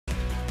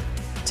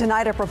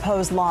Tonight, a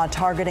proposed law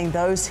targeting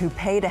those who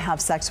pay to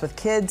have sex with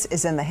kids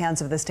is in the hands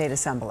of the state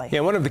assembly. Yeah,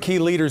 one of the key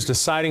leaders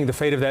deciding the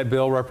fate of that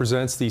bill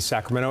represents the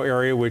Sacramento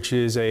area, which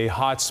is a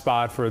hot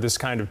spot for this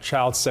kind of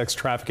child sex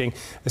trafficking.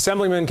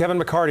 Assemblyman Kevin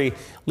McCarty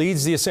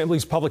leads the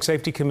Assembly's Public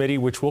Safety Committee,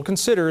 which will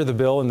consider the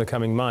bill in the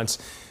coming months.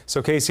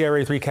 So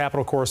KCRA 3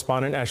 Capitol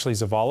correspondent Ashley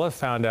Zavala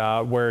found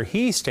out where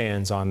he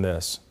stands on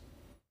this.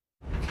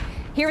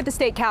 Here at the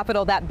state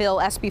capitol, that bill,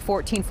 SB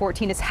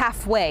 1414, is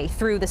halfway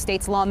through the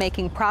state's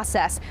lawmaking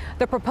process.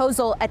 The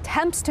proposal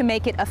attempts to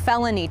make it a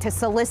felony to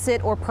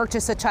solicit or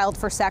purchase a child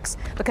for sex,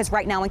 because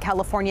right now in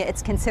California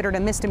it's considered a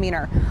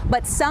misdemeanor.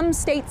 But some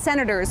state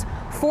senators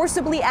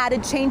forcibly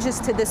added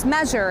changes to this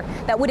measure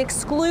that would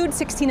exclude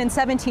 16 and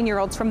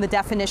 17-year-olds from the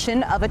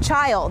definition of a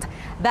child.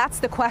 That's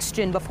the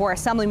question before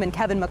Assemblyman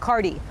Kevin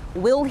McCarty.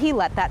 Will he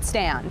let that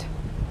stand?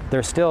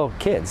 They're still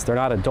kids, they're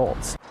not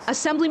adults.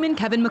 Assemblyman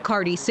Kevin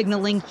McCarty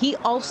signaling he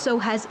also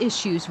has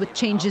issues with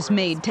changes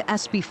made to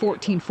SB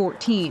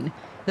 1414.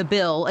 The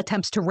bill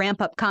attempts to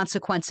ramp up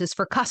consequences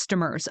for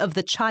customers of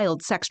the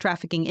child sex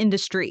trafficking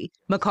industry.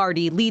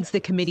 McCarty leads the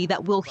committee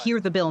that will hear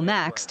the bill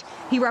next.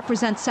 He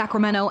represents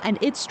Sacramento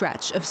and its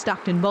stretch of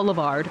Stockton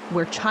Boulevard,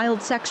 where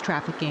child sex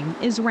trafficking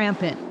is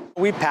rampant.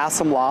 We passed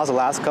some laws the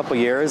last couple of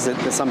years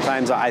that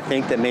sometimes I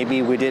think that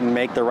maybe we didn't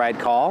make the right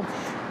call,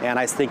 and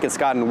I think it's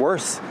gotten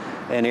worse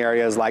in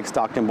areas like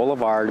Stockton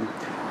Boulevard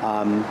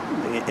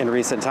in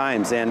recent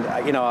times. And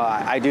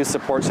I do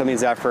support some of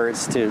these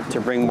efforts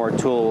to bring more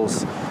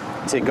tools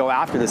to go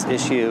after this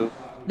issue.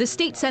 The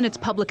state Senate's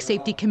Public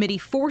Safety Committee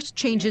forced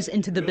changes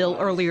into the bill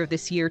earlier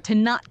this year to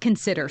not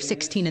consider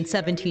 16 and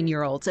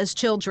 17-year-olds as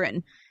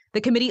children. The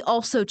committee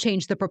also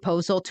changed the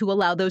proposal to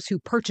allow those who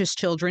purchase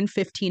children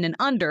 15 and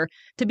under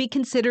to be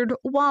considered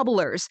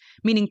wobblers,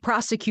 meaning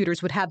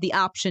prosecutors would have the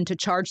option to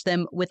charge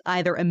them with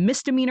either a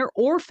misdemeanor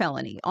or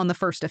felony on the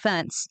first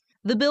offense.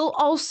 The bill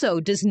also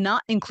does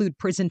not include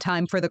prison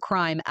time for the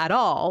crime at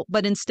all,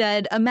 but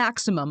instead a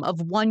maximum of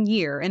 1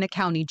 year in a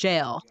county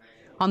jail.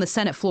 On the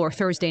Senate floor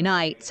Thursday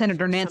night,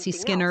 Senator Nancy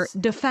Skinner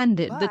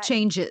defended the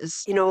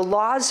changes.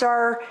 Laws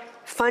are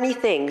funny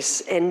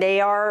things, and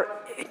they are.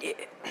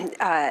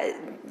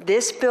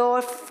 This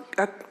bill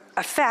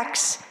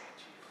affects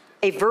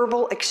a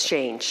verbal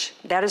exchange.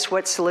 That is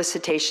what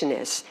solicitation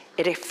is.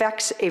 It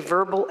affects a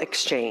verbal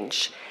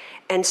exchange.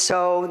 And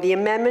so the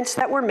amendments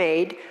that were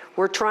made,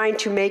 we're trying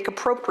to make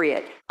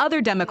appropriate.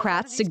 Other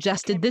Democrats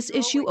suggested this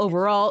issue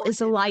overall is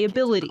a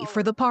liability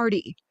for the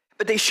party.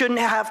 But they shouldn't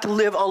have to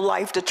live a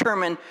life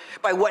determined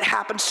by what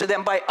happens to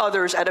them by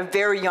others at a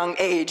very young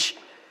age,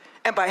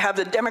 and by have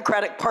the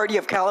Democratic Party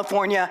of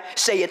California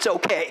say it's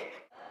okay.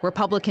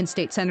 Republican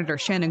State Senator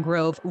Shannon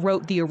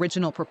wrote the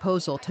original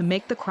proposal to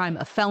make the crime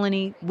a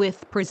felony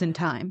with prison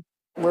time.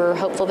 We're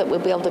hopeful that we'll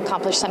be able to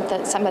accomplish some of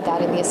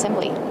that in the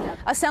Assembly.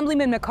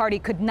 Assemblyman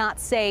McCarty could not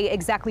say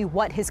exactly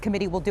what his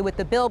committee will do with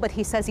the bill, but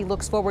he says he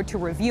looks forward to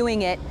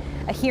reviewing it.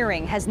 A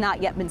hearing has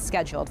not yet been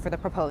scheduled for the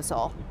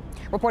proposal.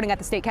 Reporting at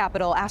the state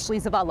capitol, Ashley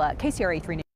Zavala, KCRA 3 News.